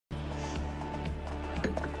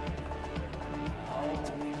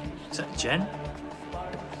that Jen?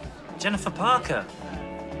 Jennifer Parker.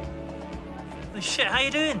 Holy shit, how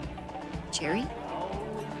you doing? Jerry?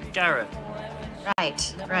 Garrett.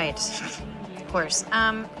 Right. Of course.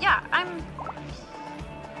 Yeah, I'm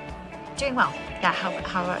doing well. Yeah,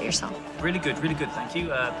 how about yourself? Really good, thank you.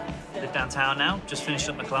 Live downtown now, just finished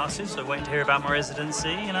up my classes, so waiting to hear about my residency,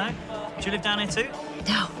 you know. Do you live down here too?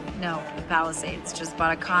 No, the Palisades. Just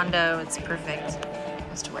bought a condo. It's perfect.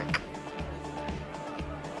 Goes to work.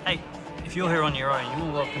 Hey, if you're here on your own,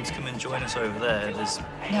 you're welcome to come and join us over there. There's...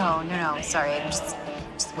 No. Sorry, I'm just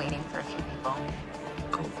waiting for a few people.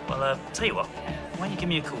 Cool. Well, tell you what, why don't you give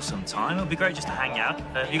me a call sometime? It'll be great just to hang out.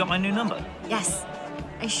 You got my new number? Yes,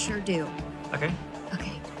 I sure do. Okay.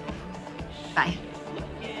 Okay. Bye.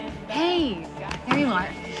 Hey, there you are.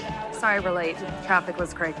 Sorry we're late. Traffic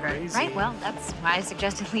was cray-cray. Right, well, that's why I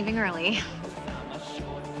suggested leaving early.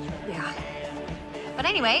 Yeah. But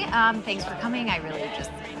anyway, thanks for coming. I really just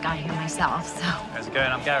got here myself, so. How's it going?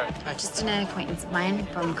 I'm Garrett. Just an acquaintance of mine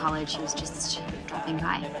from college who was just dropping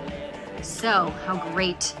by. So, how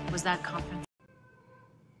great was that conference?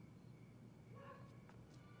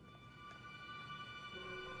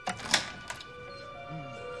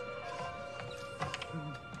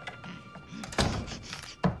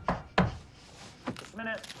 Just a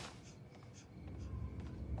minute.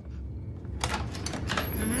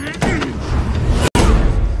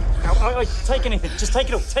 Take anything. Just take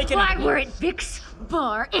it all. Take it all. Why we're at Vic's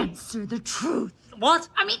bar, answer the truth. What?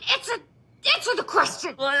 I mean, answer the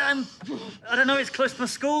question. Well, I don't know. It's close to my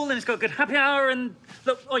school and it's got a good happy hour and...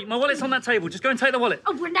 Look, wait, my wallet's on that table. Just go and take the wallet.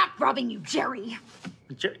 Oh, we're not robbing you, Jerry.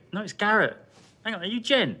 No, it's Garrett. Hang on, are you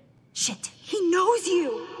Jen? Shit, he knows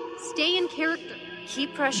you. Stay in character.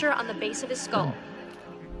 Keep pressure on the base of his skull.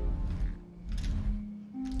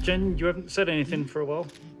 Jen, you haven't said anything for a while.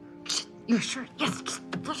 You're sure? Yes, just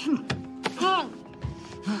let him go.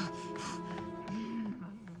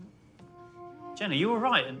 Jen, are you all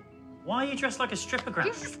right? And why are you dressed like a stripper,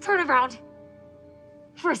 You just turn around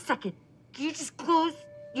for a second. Can you just close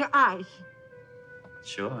your eyes?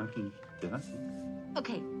 Sure, I can do that.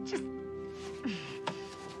 Okay, just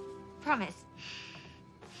promise.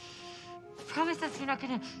 Promise that you're not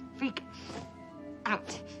gonna freak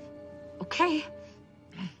out. Okay?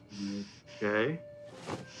 Okay.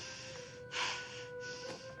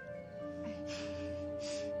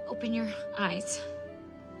 Open your eyes.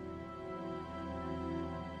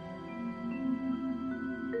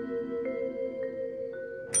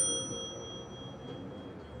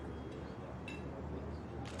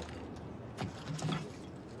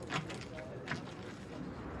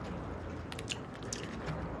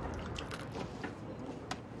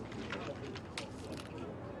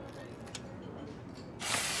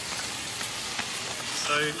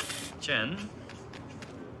 So, Jen,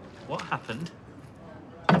 what happened?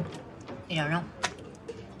 You don't know.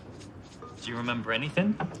 Do you remember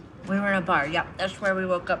anything? We were in a bar, yeah. That's where we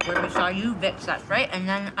woke up, where we saw you, Vic's, that's right. And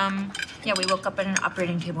then, yeah, we woke up at an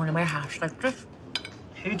operating table in a warehouse like this.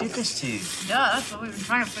 Who did this to you? Yeah, that's what we've been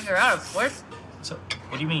trying to figure out, of course. So,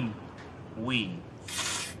 what do you mean, we?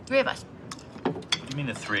 3 of us. What do you mean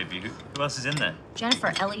the 3 of you? Who else is in there?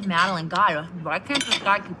 Jennifer, Ellie, Madeline, God. Why can't this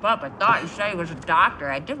guy keep up? I thought you said he was a doctor.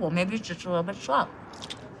 I did. Well, maybe he's just a little bit slow.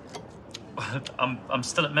 I'm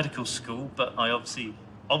still at medical school, but I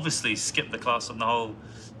obviously skipped the class on the whole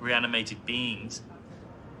reanimated beings.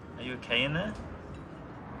 Are you okay in there?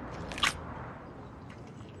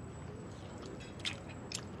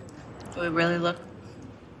 Do we really look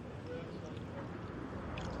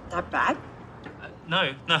that bad? No,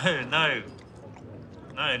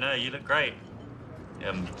 you look great.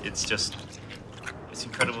 It's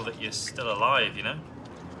incredible that you're still alive, you know?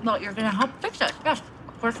 Well, you're gonna help fix it. Yes,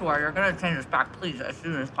 of course you are. You're gonna change us back, please, as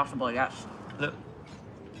soon as possible, yes. Look,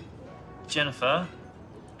 Jennifer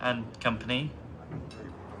and company,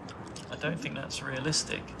 I don't think that's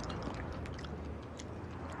realistic.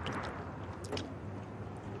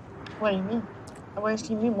 What do you mean? What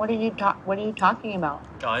do you mean? What are you talking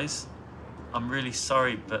about? Guys, I'm really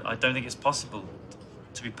sorry, but I don't think it's possible.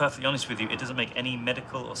 To be perfectly honest with you, it doesn't make any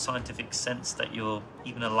medical or scientific sense that you're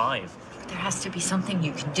even alive. There has to be something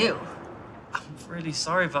you can do. I'm really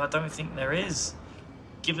sorry, but I don't think there is.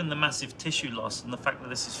 Given the massive tissue loss and the fact that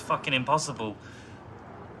this is fucking impossible,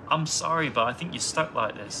 I'm sorry, but I think you're stuck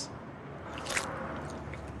like this.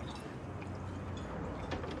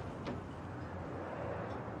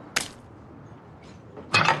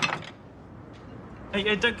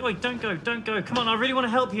 Hey, don't go. Come on, I really want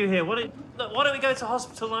to help you here. Look, why don't we go to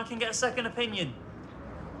hospital and I can get a second opinion?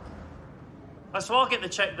 So I'll get the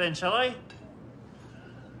check then, shall I?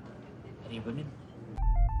 Any women?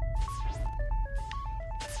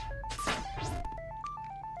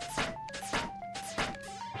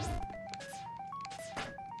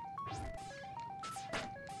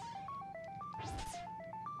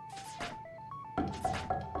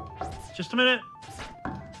 Just a minute.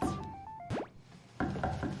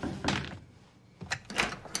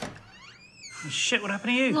 Oh, shit, what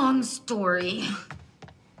happened to you? Long story.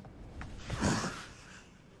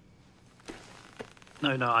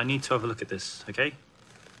 No, I need to have a look at this, okay?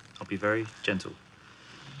 I'll be very gentle.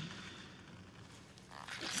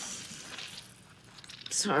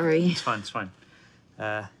 Sorry. It's fine.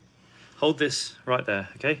 Hold this right there,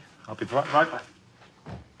 okay? I'll be right back.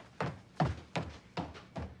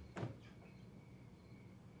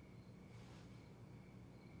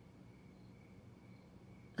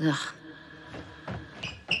 Ugh.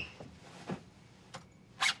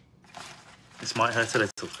 This might hurt a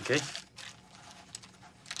little, okay?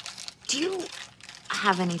 Do you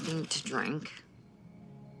have anything to drink?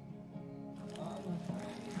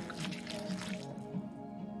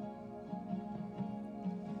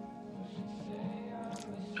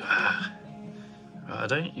 I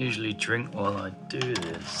don't usually drink while I do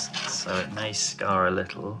this, so it may scar a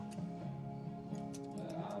little.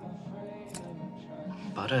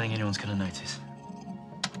 But I don't think anyone's gonna notice.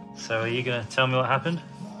 So are you gonna tell me what happened?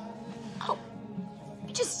 Oh,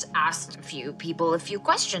 I just asked a few people a few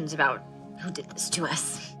questions about who did this to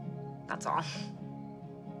us. That's all.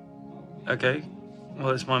 Okay. Well,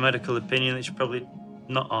 it's my medical opinion that you should probably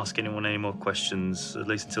not ask anyone any more questions, at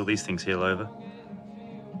least until these things heal over.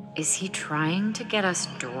 Is he trying to get us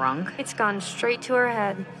drunk? It's gone straight to her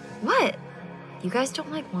head. What? You guys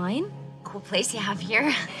don't like wine? Cool place you have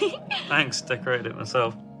here. Thanks, decorated it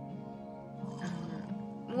myself.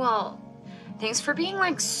 Well, thanks for being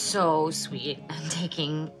like so sweet and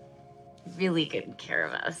taking really good care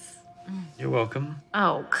of us. You're welcome.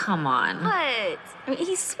 Oh, come on. What? I mean,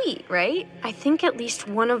 he's sweet, right? I think at least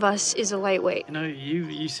one of us is a lightweight. You know,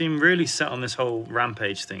 you seem really set on this whole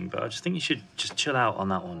rampage thing, but I just think you should just chill out on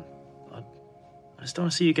that one. I just don't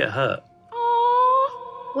want to see you get hurt.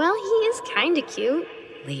 Aww. Well, he is kind of cute.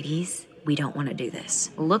 Ladies, we don't want to do this.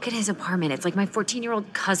 Look at his apartment. It's like my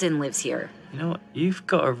 14-year-old cousin lives here. You know what? You've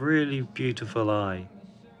got a really beautiful eye.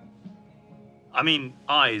 I mean,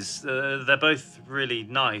 eyes. They're both really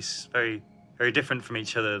nice, very, very different from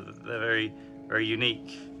each other. They're very, very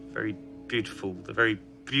unique, very beautiful. They're very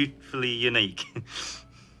beautifully unique.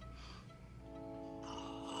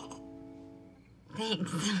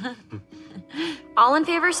 Thanks. All in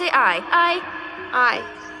favor, say aye. Aye.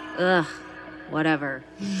 Ugh, whatever.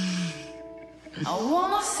 I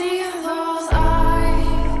wanna see those eyes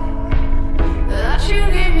that you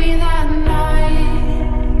gave me that night.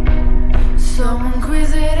 So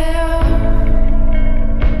inquisitive,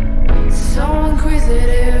 so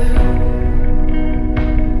inquisitive.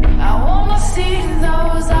 I wanna see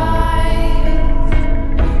those eyes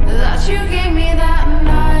that you gave me that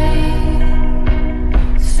night.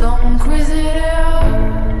 So inquisitive,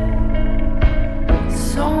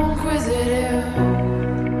 so inquisitive.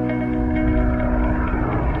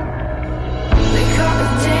 They call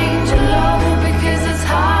it danger love because it's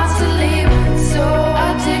hard to leave. So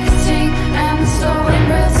addicting and so in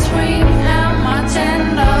between. And my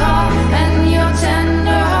tender heart and your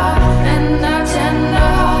tender heart and our tender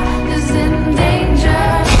heart is in danger.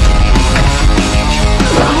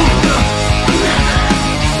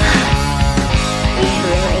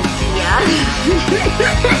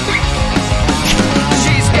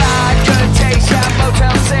 She's got good taste at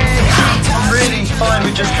Motel 6. I'm really fine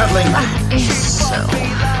with just cuddling.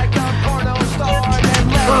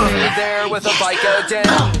 There with a Vicodin.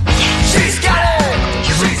 She's got it.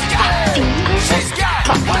 She's got it. She's got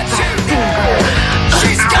what you need.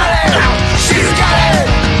 She's got it. She's got it.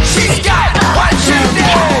 She's got what you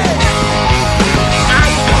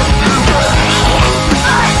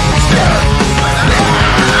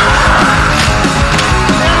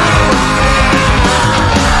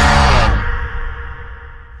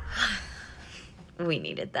need. We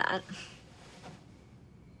needed that.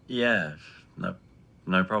 Yeah,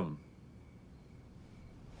 no problem.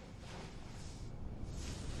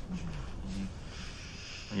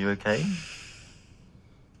 Are you okay?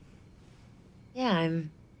 Yeah,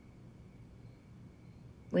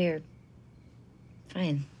 we're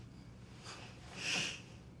fine.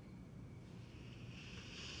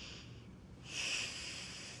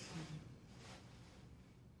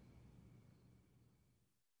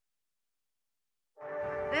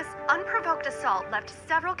 This unprovoked assault left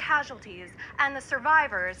several casualties and the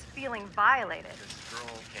survivors feeling violated. This girl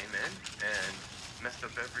came in and messed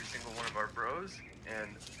up every single one of our bros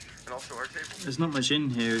and also our table. There's not much in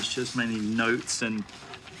here. It's just mainly notes and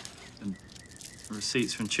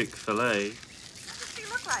receipts from Chick-fil-A. What does she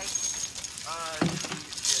look like?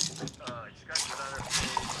 She's got another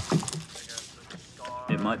face, like a scar.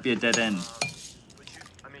 It might be a dead end. But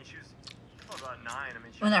she was 9. I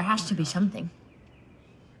mean, Well, there has to be something.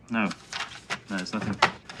 No, it's nothing.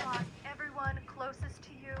 Lost everyone closest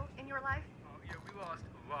to you in your life? Oh, yeah, we lost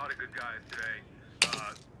a lot of good guys today.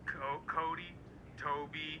 Cody,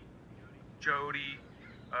 Toby, Jody,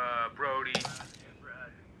 Brody,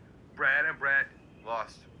 Brad and Brett.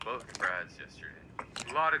 Lost both Brads yesterday.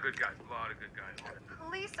 A lot of good guys,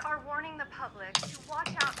 Police are warning the public to watch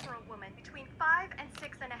out for a woman between 5 and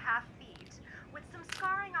 6.5 feet with some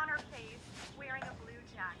scarring on her face, wearing a blue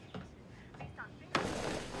jacket. Based on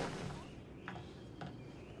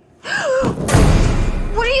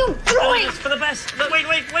What are you doing? It's for the best. Look, wait.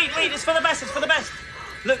 It's for the best. It's for the best.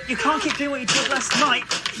 Look, you can't keep doing what you did last night.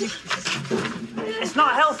 It's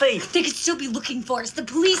not healthy. They could still be looking for us. The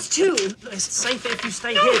police, too. Look, it's safer if you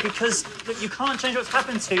stay here because look, you can't change what's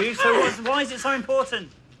happened to you. So why is it so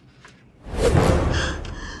important? You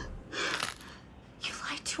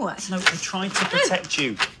lied to us. No, I'm trying to protect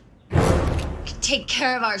you. We can take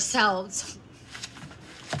care of ourselves.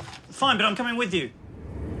 Fine, but I'm coming with you.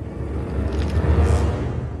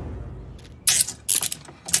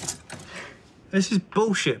 This is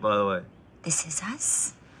bullshit, by the way. This is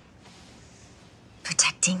us.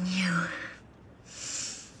 Protecting you.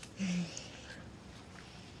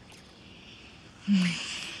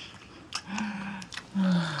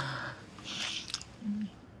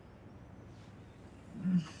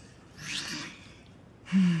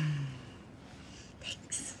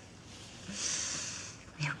 Thanks.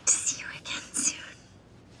 We hope to see you again soon.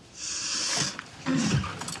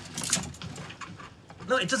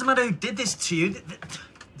 Look, it doesn't matter who did this to you.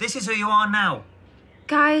 This is who you are now.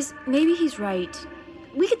 Guys, maybe he's right.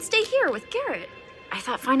 We could stay here with Garrett. I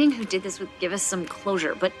thought finding who did this would give us some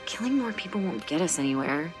closure, but killing more people won't get us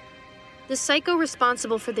anywhere. The psycho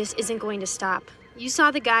responsible for this isn't going to stop. You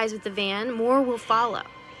saw the guys with the van, more will follow.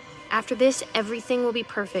 After this, everything will be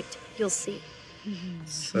perfect. You'll see.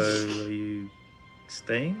 So, are you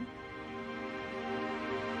staying?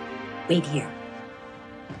 Wait here.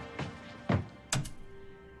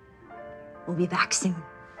 We'll be back soon.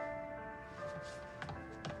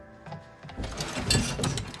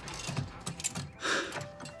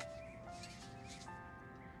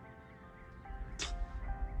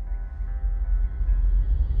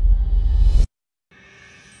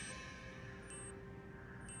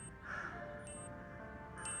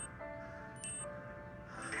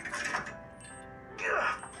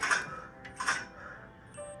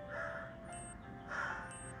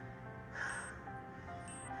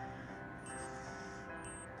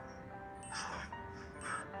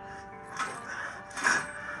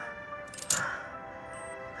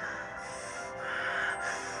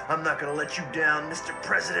 I'm not gonna let you down, Mr.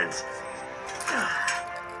 President.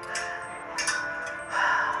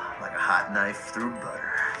 Like a hot knife through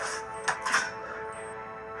butter.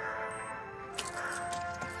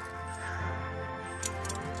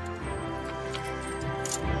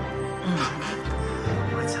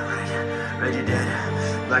 It's all right. Reggie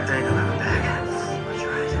dead. Black Tank will have it back. That's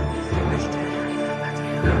right. Reggie dead. Black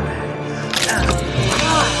Tank will have it back.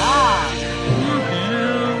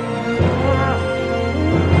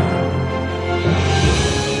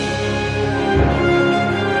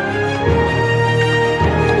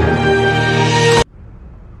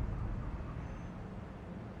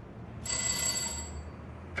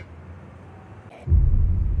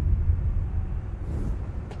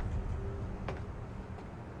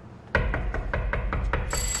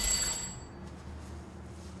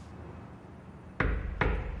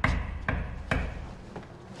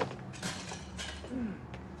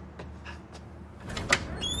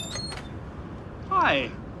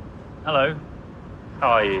 Hi. Hello. How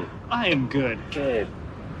are you? I am good. Good.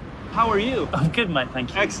 How are you? I'm good, mate,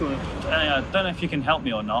 thank you. Excellent. I don't know if you can help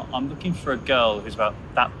me or not. I'm looking for a girl who's about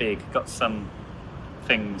that big, got some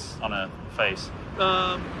things on her face.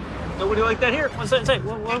 Nobody like that here.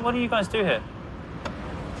 What do you guys do here?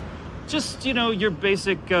 Just, you know, your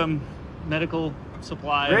basic medical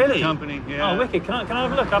supply Really? company. Yeah. Oh, wicked. Can I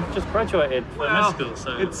have a look? I've just graduated from med school,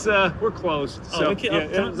 so... It's, we're closed. Oh, so, wicked. yeah,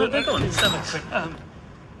 Go on, let's have a quick...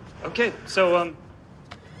 okay, so,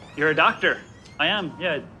 you're a doctor. I am,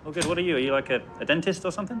 yeah. All good. What are you? Are you like a dentist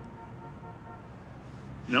or something?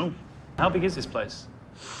 No. How big is this place?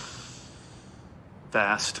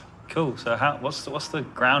 Vast. Cool. So what's the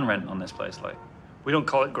ground rent on this place like? We don't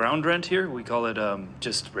call it ground rent here. We call it,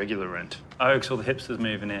 just regular rent. Oh, because all the hipsters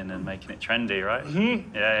moving in and making it trendy, right?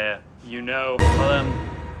 Mm-hmm. Yeah. You know. Well,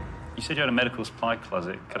 you said you had a medical supply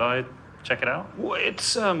closet. Could I check it out? Well,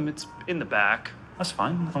 it's in the back. That's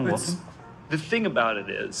fine. I'm walking. The thing about it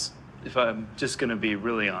is, if I'm just gonna be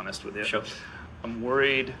really honest with you, Sure. I'm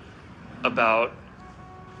worried about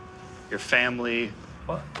your family.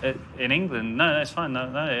 What? In England? No, it's fine.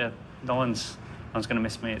 No one's gonna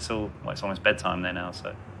miss me. It's almost bedtime there now,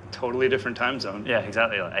 so. Totally different time zone. Yeah,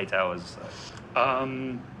 exactly, like 8 hours. So.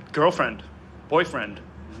 Girlfriend, boyfriend.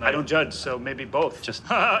 No. I don't judge, so maybe both. Just,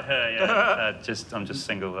 I'm just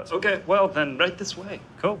single. That's okay. Well, then right this way.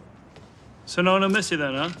 Cool. So no one will miss you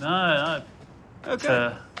then, huh? No.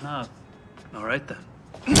 Okay. No. All right then.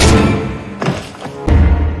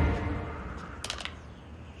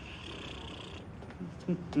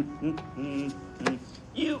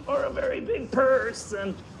 You are a very big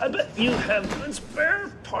person. I bet you have good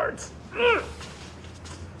spare parts.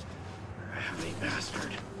 Heavy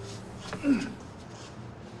bastard.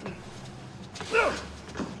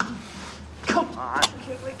 Come on. I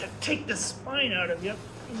can't wait to take the spine out of you.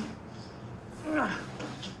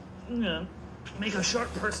 Make a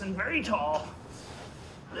short person very tall.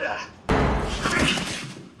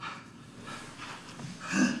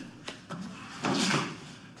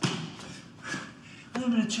 I'm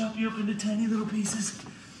gonna chop you up into tiny little pieces.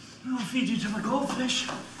 I'll feed you to my goldfish.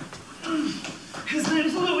 His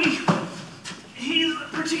name's Louie. He's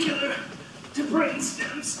particular to brain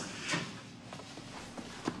stems.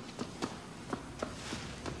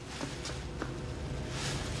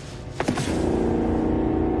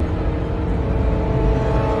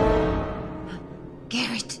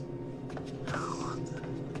 Garrett.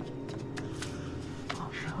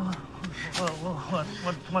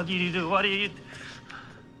 What do you do? What do you?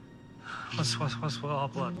 What's with all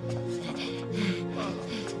blood?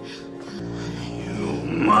 You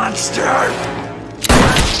monster!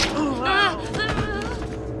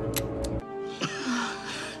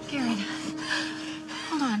 Garrett,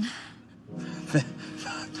 hold on.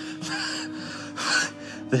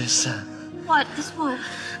 This What? This what?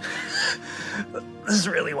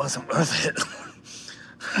 really wasn't worth it.